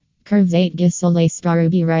Curves8 Gisele Bra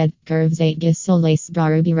Ruby Red. Curves8 Gisele Bra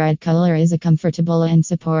Ruby Red color is a comfortable and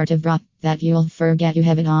supportive bra that you'll forget you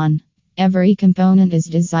have it on. Every component is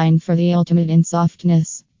designed for the ultimate in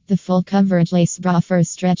softness. The full coverage lace bra offers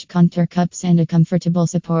stretch contour cups and a comfortable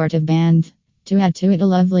supportive band. To add to it, a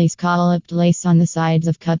lovely scalloped lace on the sides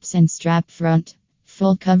of cups and strap front.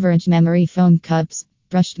 Full coverage memory foam cups.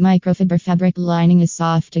 Brushed microfiber fabric lining is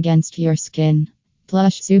soft against your skin.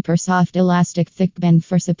 Plush super soft elastic thick band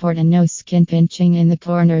for support and no skin pinching in the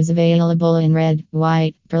corners, available in red,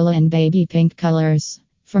 white, pearl and baby pink colors.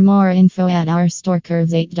 For more info at our store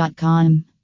curves8.com.